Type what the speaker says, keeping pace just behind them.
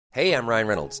Hey, I'm Ryan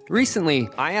Reynolds. Recently,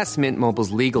 I asked Mint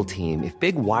Mobile's legal team if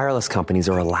big wireless companies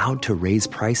are allowed to raise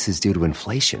prices due to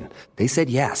inflation. They said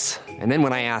yes. And then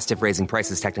when I asked if raising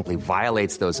prices technically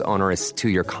violates those onerous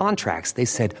two-year contracts, they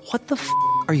said, "What the f***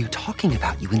 are you talking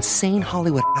about, you insane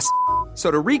Hollywood ass?" So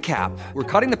to recap, we're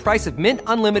cutting the price of Mint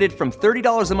Unlimited from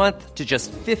 $30 a month to just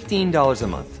 $15 a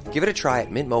month. Give it a try at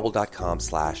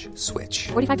mintmobile.com/switch.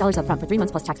 $45 up front for 3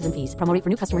 months plus taxes and fees. Promo rate for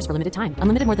new customers for limited time.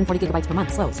 Unlimited more than 40 gigabytes per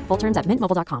month. Slows full terms at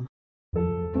mintmobile.com.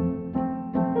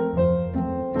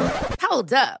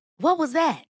 Hold up. What was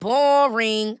that?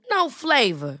 Boring. No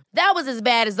flavor. That was as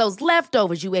bad as those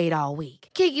leftovers you ate all week.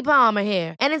 Keke Palmer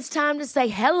here, and it's time to say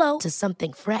hello to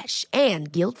something fresh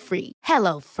and guilt-free.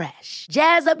 Hello Fresh.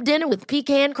 Jazz up dinner with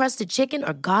pecan-crusted chicken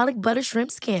or garlic butter shrimp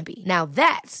scampi. Now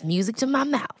that's music to my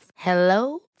mouth.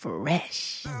 Hello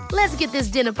Fresh. Let's get this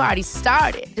dinner party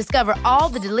started. Discover all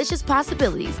the delicious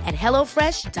possibilities at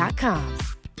hellofresh.com.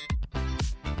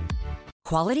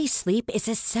 Quality sleep is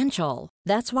essential.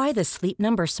 That's why the Sleep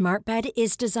Number Smart Bed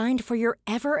is designed for your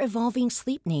ever-evolving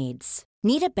sleep needs.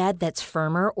 Need a bed that's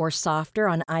firmer or softer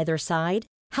on either side?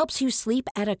 Helps you sleep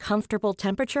at a comfortable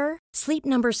temperature? Sleep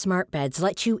Number Smart Beds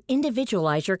let you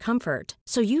individualize your comfort,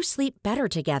 so you sleep better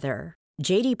together.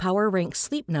 J.D. Power ranks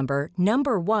Sleep Number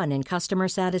number 1 in customer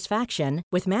satisfaction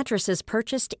with mattresses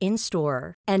purchased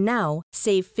in-store. And now,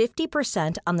 save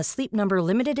 50% on the Sleep Number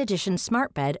Limited Edition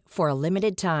Smart Bed for a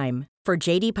limited time. For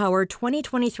J.D. Power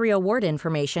 2023 award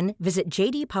information, visit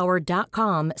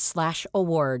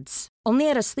jdpower.com/awards. Only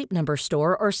at a Sleep Number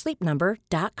store or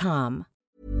sleepnumber.com.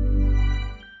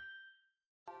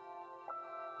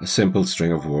 A simple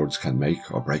string of words can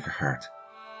make or break a heart,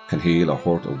 can heal or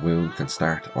hurt a wound, can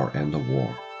start or end a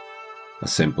war. A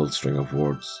simple string of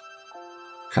words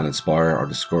can inspire or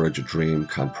discourage a dream,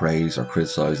 can praise or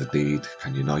criticise a deed,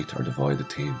 can unite or divide a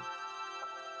team.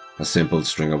 A simple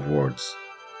string of words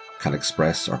can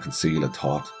express or conceal a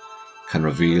thought, can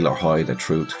reveal or hide a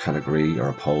truth, can agree or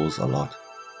oppose a lot.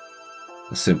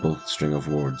 A simple string of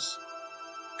words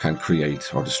can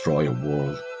create or destroy a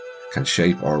world, can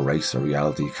shape or erase a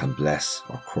reality, can bless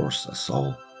or curse a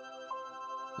soul.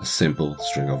 A simple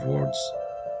string of words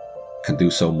can do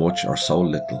so much or so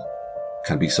little,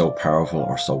 can be so powerful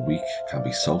or so weak, can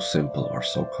be so simple or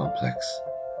so complex.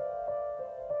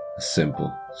 A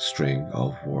simple string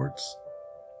of words.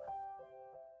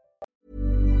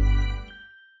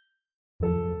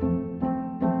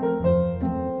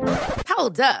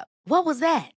 Hold up. What was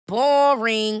that?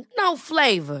 Boring. No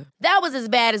flavor. That was as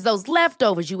bad as those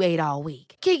leftovers you ate all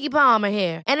week. Keke Palmer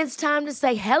here, and it's time to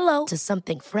say hello to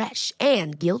something fresh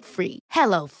and guilt-free.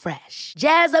 Hello Fresh.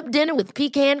 Jazz up dinner with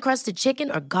pecan-crusted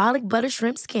chicken or garlic butter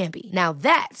shrimp scampi. Now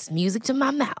that's music to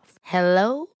my mouth.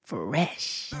 Hello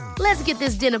Fresh. Let's get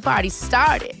this dinner party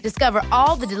started. Discover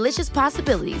all the delicious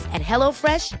possibilities at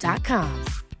hellofresh.com.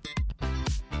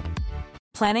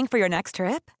 Planning for your next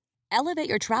trip? Elevate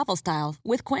your travel style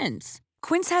with Quince.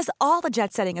 Quince has all the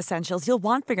jet-setting essentials you'll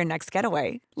want for your next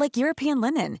getaway, like European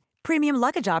linen, premium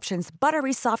luggage options,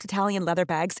 buttery soft Italian leather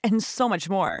bags, and so much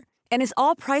more. And is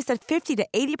all priced at 50 to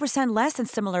 80% less than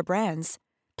similar brands.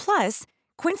 Plus,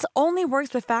 Quince only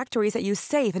works with factories that use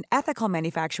safe and ethical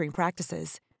manufacturing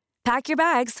practices. Pack your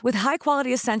bags with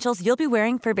high-quality essentials you'll be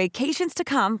wearing for vacations to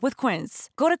come with Quince.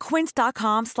 Go to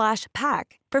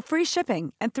quince.com/pack for free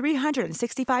shipping and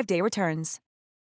 365-day returns.